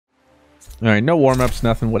All right, no warm-ups,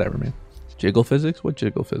 nothing, whatever, man. Jiggle physics? What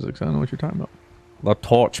jiggle physics? I don't know what you're talking about. The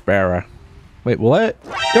torchbearer. Wait, what?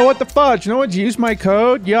 Yo, what the fudge? No one's used my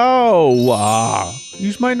code? Yo,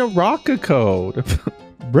 use my Naraka code.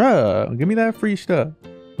 Bruh, give me that free stuff.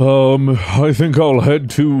 I think I'll head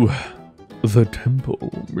to the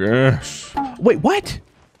temple. Yes. Wait, what?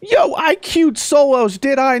 Yo, I queued solos,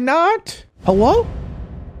 did I not? Hello?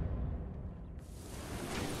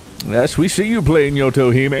 Yes, we see you playing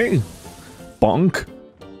Yotohime. Bonk.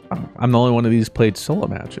 I'm the only one of these played solo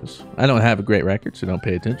matches. I don't have a great record, so don't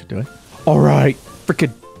pay attention to it. All right,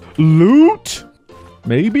 freaking loot?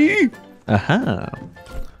 Maybe? Aha.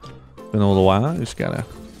 Been a little while, just gotta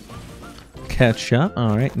catch up.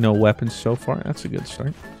 All right, no weapons so far. That's a good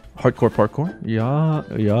start. Hardcore parkour. Yeah,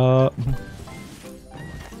 yeah.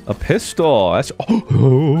 A pistol. That's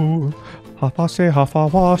oh.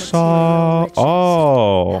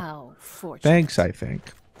 Oh. Thanks, I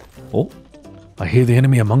think. Oh. I hear the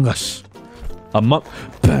enemy among us.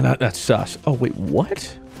 That's sus. Oh, wait,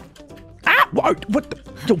 what? Ah! What the?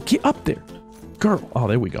 Yo, get up there. Girl. Oh,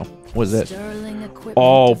 there we go. What is this?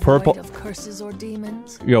 Oh, purple.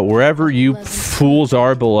 Yo, wherever you fools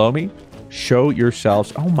are below me, show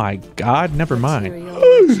yourselves. Oh my god, never mind.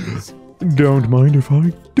 Don't mind if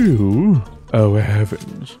I do. Oh,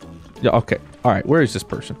 heavens. Yeah, okay. All right, where is this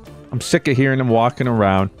person? I'm sick of hearing them walking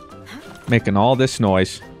around, making all this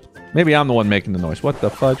noise. Maybe I'm the one making the noise. What the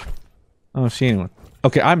fudge? I don't see anyone.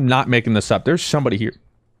 Okay, I'm not making this up. There's somebody here.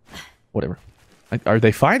 Whatever. Are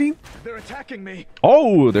they fighting? They're attacking me.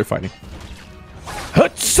 Oh, they're fighting.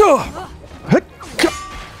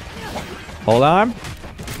 Hold on.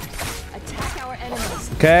 Attack our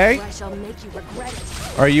enemies. Okay. I shall make you regret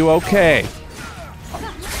it. Are you okay?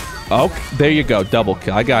 Oh, there you go. Double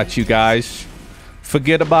kill. I got you guys.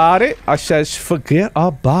 Forget about it. I says forget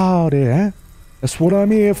about it, eh? That's what I'm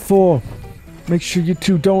here for. Make sure you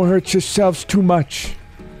two don't hurt yourselves too much.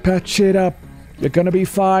 Patch it up. You're gonna be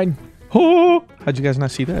fine. Oh, how'd you guys not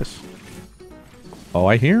see this? Oh,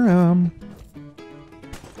 I hear him.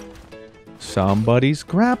 Somebody's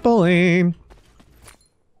grappling.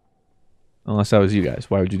 Unless that was you guys.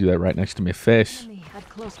 Why would you do that right next to me, fish?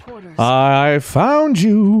 I found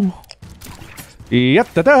you.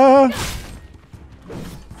 Yep, da-da.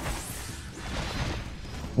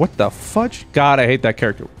 What the fudge? God, I hate that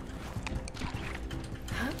character.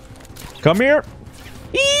 Come here.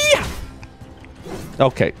 Yeah.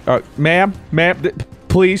 Okay. Ma'am,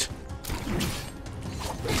 please.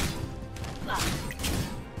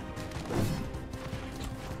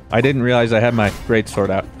 I didn't realize I had my greatsword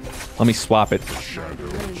out. Let me swap it.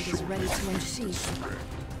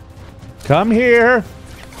 Come here.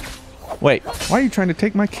 Wait, why are you trying to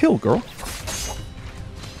take my kill, girl?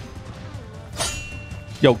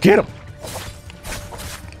 Yo, get him!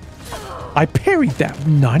 I parried that,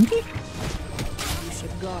 Nani?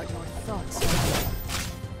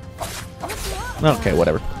 Okay,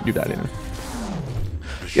 whatever. You died anyway.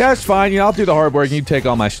 Yeah, it's fine. You know, I'll do the hard work and you take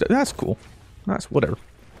all my stuff. That's cool. That's whatever.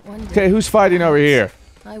 Okay, who's fighting over here?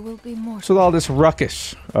 What's with all this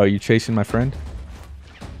ruckus? Oh, you chasing my friend?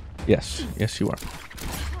 Yes. Yes, you are.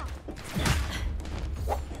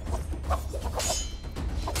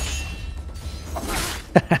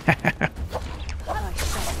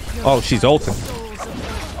 Oh, she's ulting.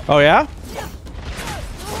 Oh, yeah?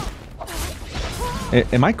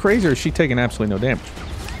 Am I crazy or is she taking absolutely no damage?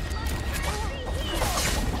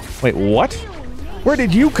 Wait, what? Where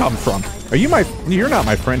did you come from? Are you my... You're not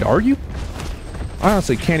my friend, are you? I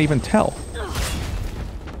honestly can't even tell.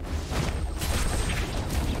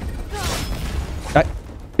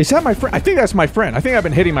 Is that my friend? I think that's my friend. I think I've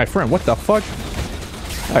been hitting my friend. What the fuck?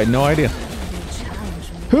 I had no idea.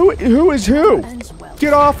 Who is who?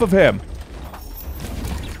 Get off of him.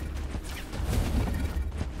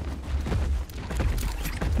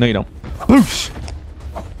 No, you don't. Boosh.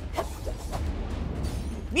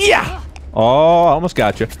 Yeah. Oh, almost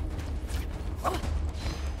gotcha.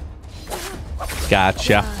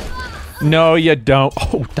 Gotcha. No, you don't.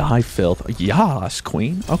 Oh, die filth. Yas,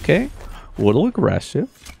 queen. Okay. A little aggressive,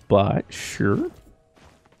 but sure.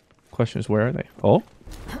 Question is, where are they? Oh.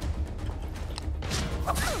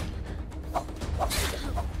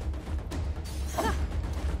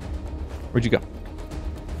 Where'd you go?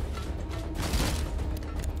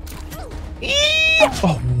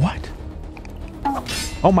 Oh, what?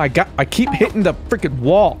 Oh my god, I keep hitting the freaking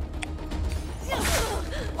wall.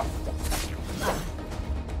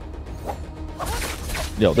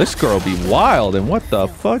 Yo, this girl be wild, and what the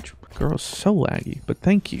fudge? Girl's so laggy, but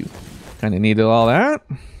thank you. Kinda needed all that.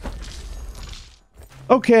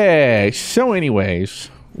 Okay, so anyways,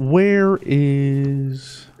 where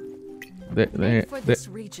is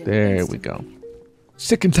There we go.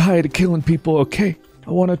 Sick and tired of killing people, okay?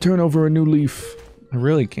 I want to turn over a new leaf. I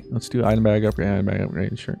really can't. Let's do item bag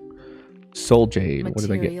upgrade, sure. Soul Jade, what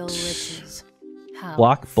did I get?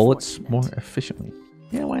 Block bullets more efficiently.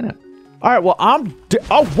 Yeah, why not? Alright, well,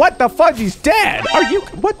 oh, what the fudge? He's dead! Are you-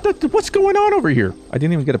 what's going on over here? I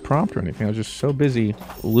didn't even get a prompt or anything. I was just so busy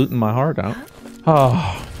looting my heart out.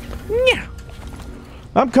 Oh. Yeah.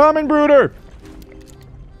 I'm coming, Brooder!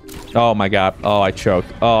 Oh my god. Oh, I choked.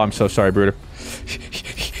 Oh, I'm so sorry, Brooder.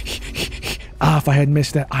 Ah, if I had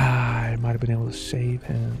missed that, I might have been able to save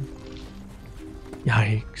him.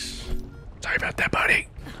 Yikes. Sorry about that, buddy.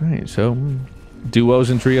 Alright, so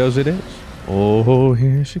duos and trios it is. Oh,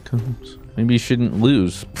 here she comes. Maybe you shouldn't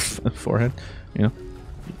lose. Forehead. You know?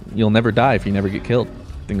 You'll never die if you never get killed.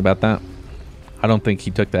 Think about that. I don't think he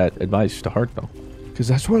took that advice to heart, though. Because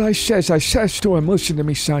that's what I says. I says to him, listen to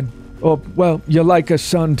me, son. Oh, well, you're like a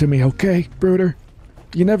son to me, okay, Brooder?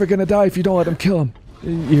 You're never gonna die if you don't let him kill him.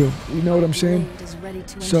 You know what I'm saying?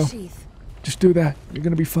 So, just do that. You're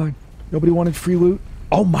gonna be fine. Nobody wanted free loot?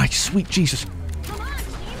 Oh my sweet Jesus.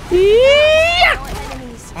 Yeah!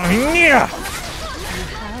 Yeah!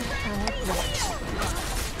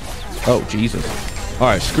 Oh, Jesus.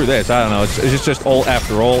 Alright, screw this. I don't know. It's just ult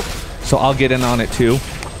after ult. So I'll get in on it too.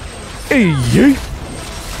 Hey, yeet!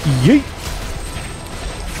 Yeet!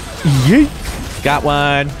 Yeet! Got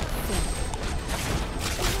one.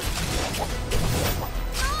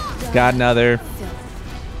 Got another.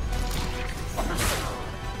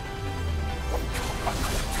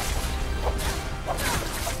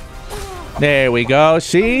 There we go.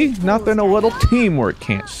 See? Nothing a little teamwork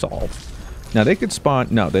can't solve. Now they could spawn.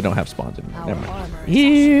 No, they don't have spawns in there. Never mind.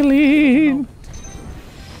 Healing.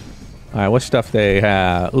 Alright, what stuff they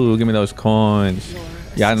have? Ooh, give me those coins.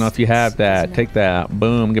 Yeah, I don't know if you have that. Take that.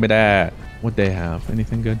 Boom, give me that. What'd they have?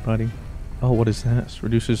 Anything good, buddy? Oh, what is this?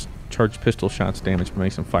 Reduces charged pistol shots damage by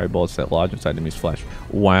making fire bullets that lodge inside enemy's flesh.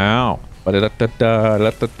 Wow. See, it does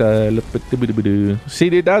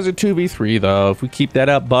a 2v3 though. If we keep that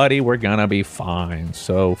up, buddy, we're gonna be fine.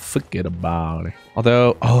 So forget about it.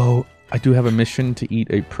 Although, oh, I do have a mission to eat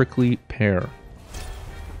a prickly pear.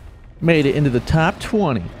 Made it into the top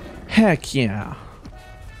 20. Heck yeah.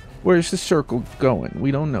 Where's the circle going?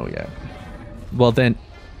 We don't know yet. Well then,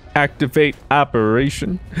 activate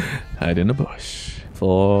operation. Hide in a bush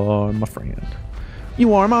for my friend.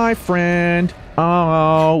 You are my friend.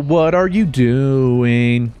 Oh, what are you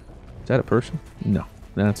doing? Is that a person? No,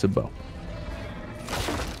 that's a bow.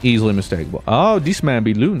 Easily mistakable. Oh, this man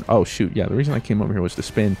be looting. Oh shoot, yeah. The reason I came over here was to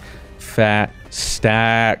spin fat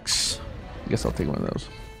stacks. I guess I'll take one of those.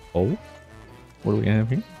 Oh, what do we have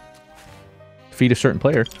here? Defeat a certain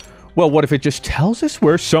player. Well, what if it just tells us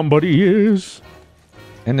where somebody is?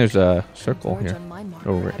 And there's a circle here.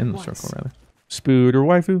 Oh, we're in the circle, rather. Spooter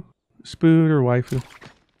waifu. Spooter waifu.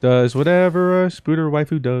 Does whatever a spooter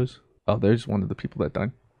waifu does. Oh, there's one of the people that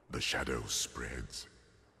died. The shadow spreads.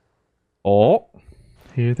 Oh,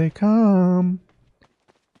 here they come.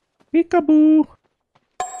 Peekaboo.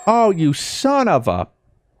 Oh, you son of a...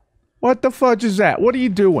 What the fudge is that? What are you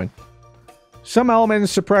doing? Some element of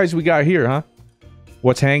surprise we got here, huh?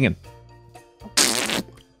 What's hanging?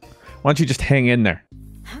 Why don't you just hang in there?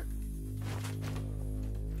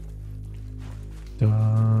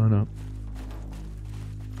 Dun-up.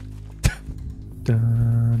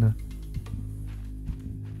 Dun-up.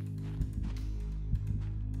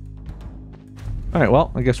 Alright,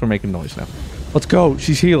 well, I guess we're making noise now. Let's go.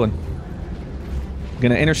 She's healing.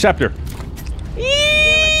 Gonna intercept her.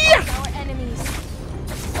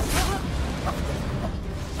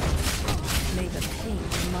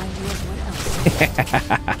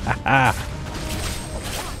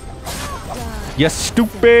 You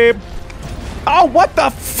stupid. Oh, what the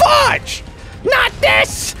fudge? Not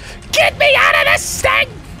this! Get me out of this thing!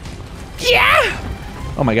 Yeah!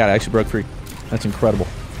 Oh my god, I actually broke free. That's incredible.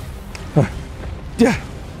 Yeah.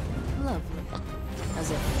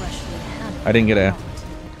 I didn't get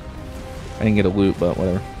a loot, but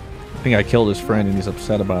whatever. I think I killed his friend and he's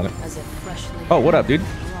upset about it. Oh, what up, dude?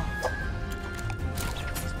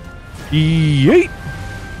 Yeet!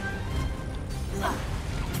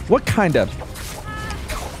 What kind of...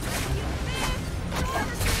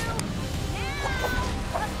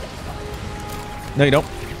 No, you don't.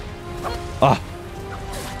 Ah.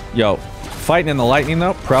 Yo. Fighting in the lightning,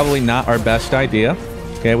 though, probably not our best idea.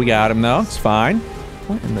 Okay, we got him, though. It's fine.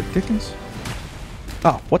 What in the dickens?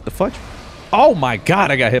 Oh, what the fudge? Oh my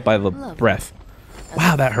god, I got hit by the breath.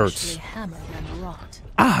 Wow, that hurts.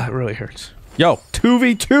 Ah, it really hurts. Yo,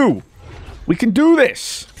 2v2. We can do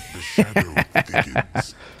this. The shadow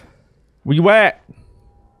begins. Where you at?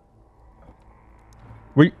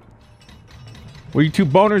 Where you two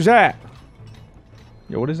boners at?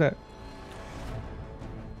 Yo, what is that?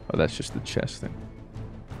 Oh, that's just the chest thing.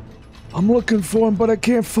 I'm looking for them, but I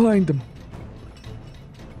can't find them.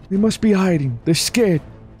 They must be hiding. They're scared.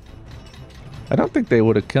 I don't think they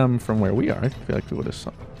would have come from where we are. I feel like we would have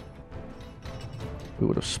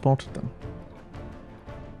spotted them.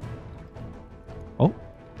 Oh.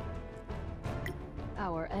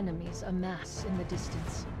 Our enemies amass in the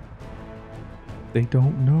distance. They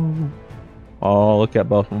don't know. Oh, look at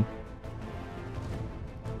both of them.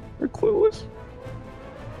 They're clueless.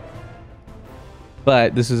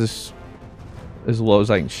 But this is as low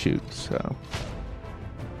as I can shoot, so.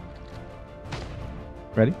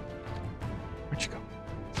 Ready? Where'd you go?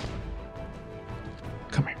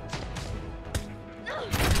 Come here.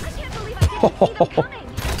 I can't believe I didn't see them coming.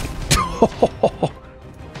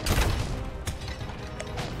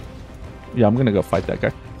 Yeah, I'm gonna go fight that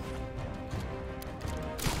guy.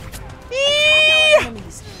 Attack our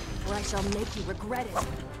enemies, or I shall make you regret it.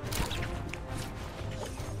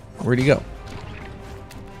 Where'd he go?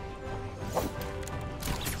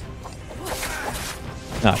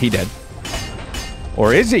 Ah, he dead.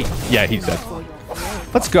 Or is he? Yeah, he's dead.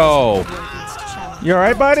 Let's go. You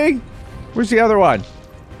alright, buddy? Where's the other one?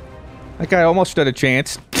 That guy almost stood a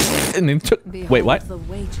chance. And then took... Wait, what?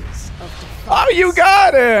 Oh, you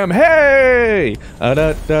got him! Hey!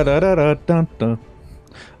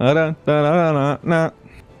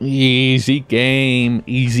 Easy game.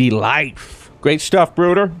 Easy life. Great stuff,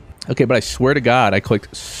 Brooder. Okay, but I swear to God, I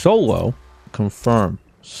clicked solo. Confirm.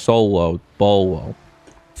 Solo. Bolo.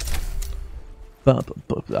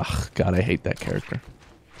 Ugh, God, I hate that character.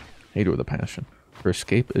 Hate her with a passion. Her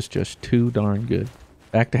escape is just too darn good.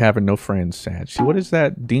 Back to having no friends, sad. See, what is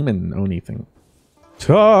that demon Oni thing?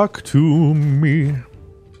 Talk to me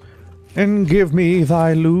and give me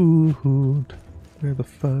thy loot. Where the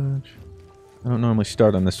fudge? I don't normally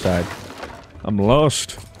start on this side. I'm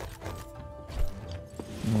lost.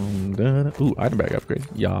 Ooh, item bag upgrade.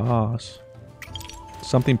 Yas.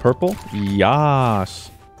 Something purple? Yas.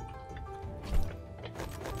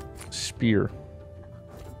 Spear.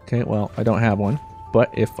 Okay, well, I don't have one. But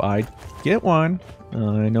if I get one,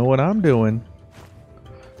 I know what I'm doing.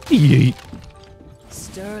 Yeet.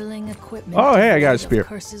 Sterling equipment. Oh, hey, I got a spear.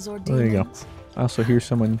 There you go. I also hear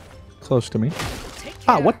someone close to me.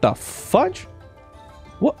 Ah, what the fudge?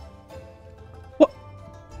 What? What?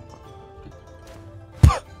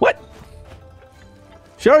 What?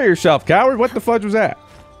 Show yourself, coward. What the fudge was that?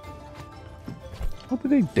 What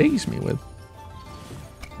did they daze me with?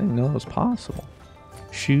 I didn't know that was possible.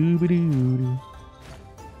 Shoo-ba-doo-doo.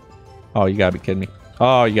 Oh, you gotta be kidding me.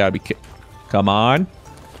 Oh, you gotta be kidding. Come on.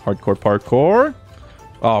 Hardcore parkour.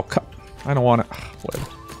 Oh, I don't want to. Whatever.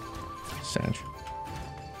 Sanj.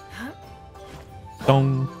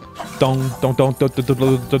 Dong. Dong. Dong. Dong. Dong.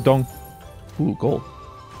 Dong. Dong. Dong. Ooh, gold.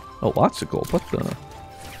 Oh, lots of gold. What the?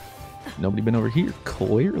 Nobody been over here,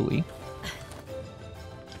 clearly.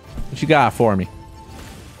 What you got for me?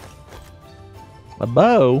 A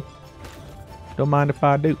bow? Don't mind if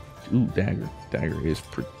I do. Ooh, dagger. Dagger is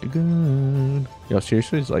pretty good. Yo,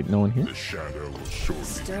 seriously, is like no one here? The shadow will surely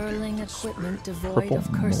Sterling equipment devoid Purple of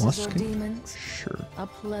curses musket? or demons. Sure. A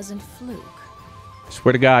pleasant fluke.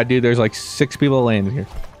 Swear to God, dude, there's like 6 people that landed here.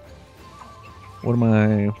 What am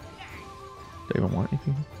I... Do I even want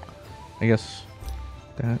anything? I guess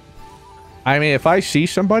that. I mean, if I see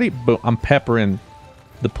somebody, boom, I'm peppering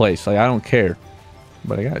the place. Like, I don't care.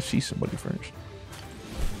 But I gotta see somebody first.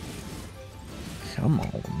 Come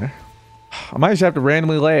on, man. I might just have to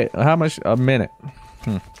randomly lay it. How much? A minute.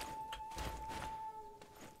 Do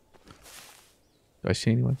I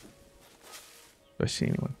see anyone? Do I see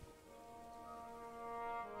anyone?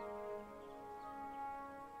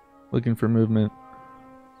 Looking for movement.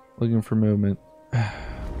 Looking for movement. Oh,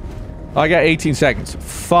 I got 18 seconds.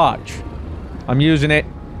 Fudge. I'm using it.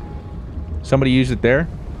 Somebody used it there.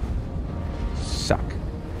 Suck.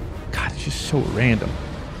 God, it's just so random.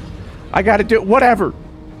 I gotta do whatever.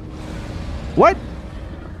 What?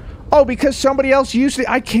 Oh, because somebody else used it.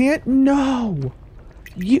 I can't. No.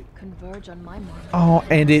 You. Converge on my mind. Oh,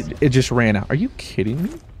 and it just ran out. Are you kidding me?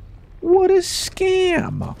 What a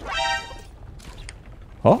scam.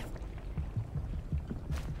 Oh.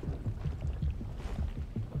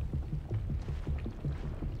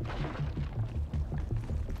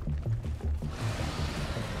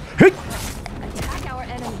 Attack our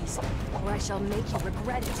enemies, or I shall make you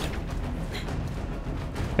regret it.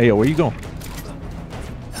 Hey, yo, where you going?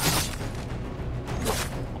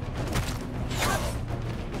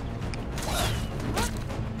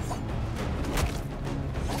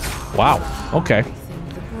 Wow. Okay.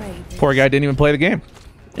 Poor guy didn't even play the game.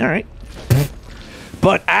 All right.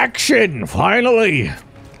 But action, finally.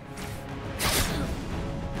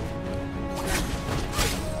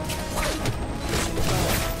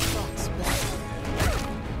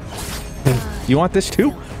 You want this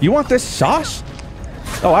too? You want this sauce?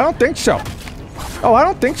 Oh, I don't think so. Oh, I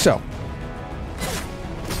don't think so.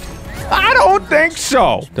 I don't think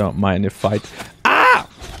so. Don't mind if I... Ah!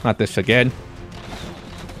 Not this again.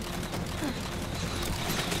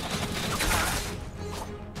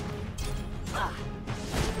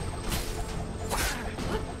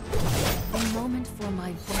 The moment for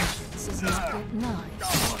my vengeance is not yet nigh.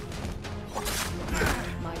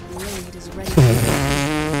 My blade is ready.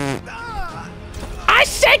 I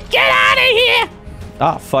said get out of here!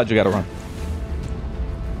 Ah, fudge, I gotta run.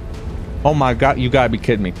 Oh my god, you gotta be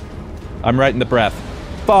kidding me. I'm right in the breath.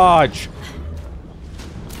 Fudge!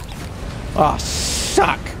 Ah,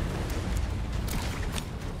 suck!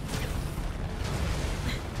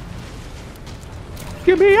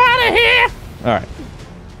 Get me out of here! Alright.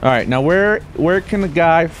 Alright, now where can the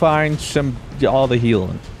guy find all the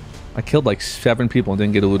healing? I killed like 7 people and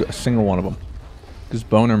didn't get a single one of them. Because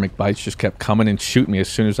Boner McBites just kept coming and shooting me as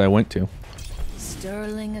soon as I went to.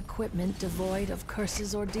 Sterling equipment devoid of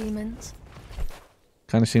curses or demons.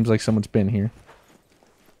 Kind of seems like someone's been here.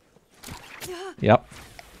 Yep.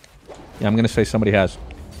 Yeah, I'm gonna say somebody has.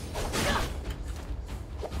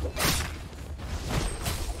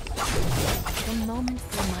 The moment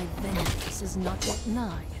for my vengeance is not yet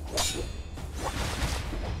nigh.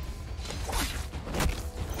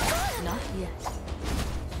 Not yet.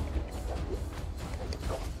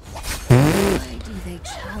 Why do they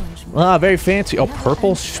challenge me? Ah, very fancy. Oh,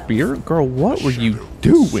 purple spear? Girl, what were you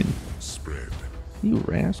doing? You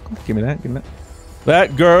rascal. Give me that, give me that.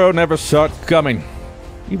 That girl never saw it coming.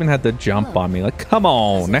 Even had to jump on me. Like, come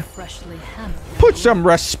on. Put some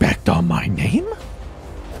respect on my name.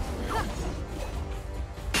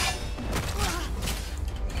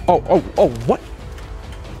 Oh, what?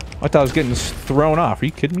 I thought I was getting thrown off. Are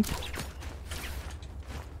you kidding me?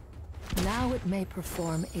 Now it may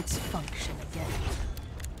perform its function again.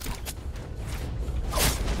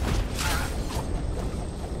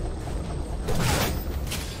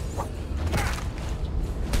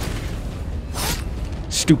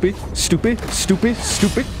 Stupid, stupid, stupid,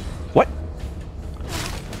 stupid. What?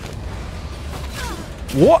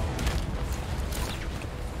 What?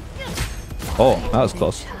 Oh, that was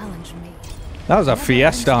close. That was a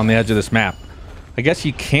fiesta on the edge of this map. I guess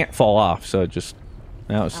you can't fall off, so just...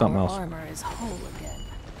 That was something else.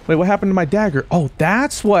 Wait, what happened to my dagger? Oh,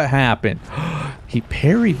 that's what happened. He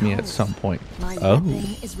parried me at some point. Oh.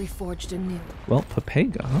 Well,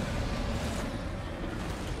 Papega, huh?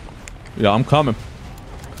 Yeah, I'm coming.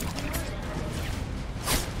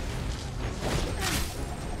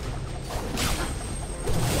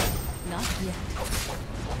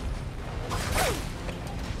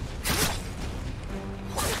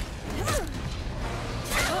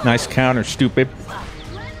 Nice counter, stupid.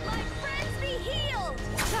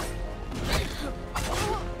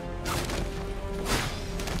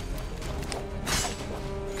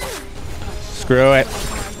 Screw it.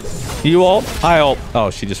 You ult? I ult. Oh,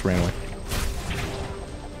 she just ran away.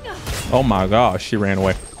 Oh my gosh, she ran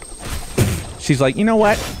away. She's like, you know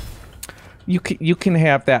what? You can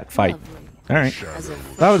have that fight. All right.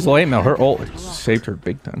 That was lame though. Her ult saved her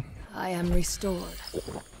big time. I am restored.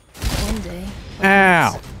 One day,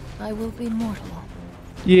 ow! I will be mortal.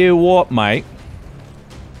 You what, mate?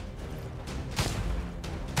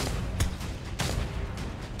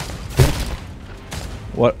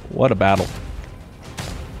 What a battle.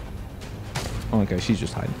 Okay, she's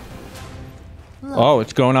just hiding. Oh,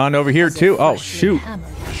 it's going on over here too. Oh, shoot. You're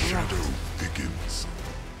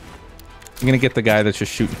gonna get the guy that's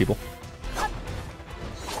just shooting people.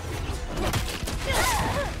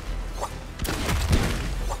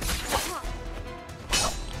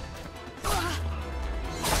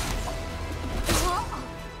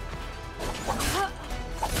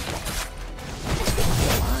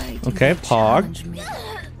 Okay, Pog.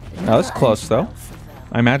 That was close, though.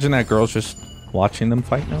 I imagine that girl's just watching them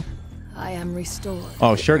fight now. I am restored.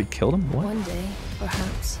 Oh, she already killed him? What? One day,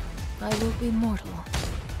 perhaps, I will be mortal.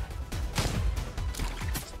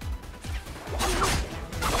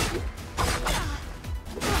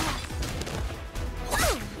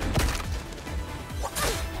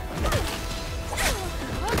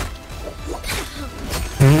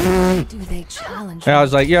 Do they challenge Yeah, I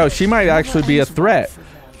was like, yo, she might actually be a threat.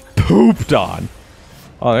 Pooped on.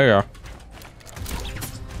 Oh, there you are.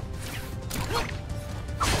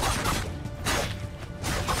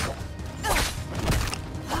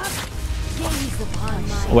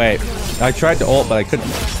 Wait, I tried to ult, but I couldn't.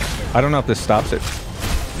 I don't know if this stops it.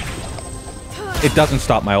 It doesn't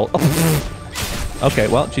stop my ult. Okay,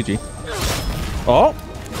 well, GG. Oh.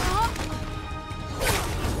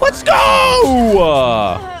 Let's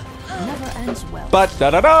go! Never ends well. But da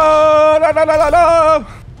da da da da da da.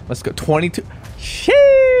 Let's go. 22.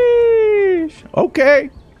 Sheesh. Okay.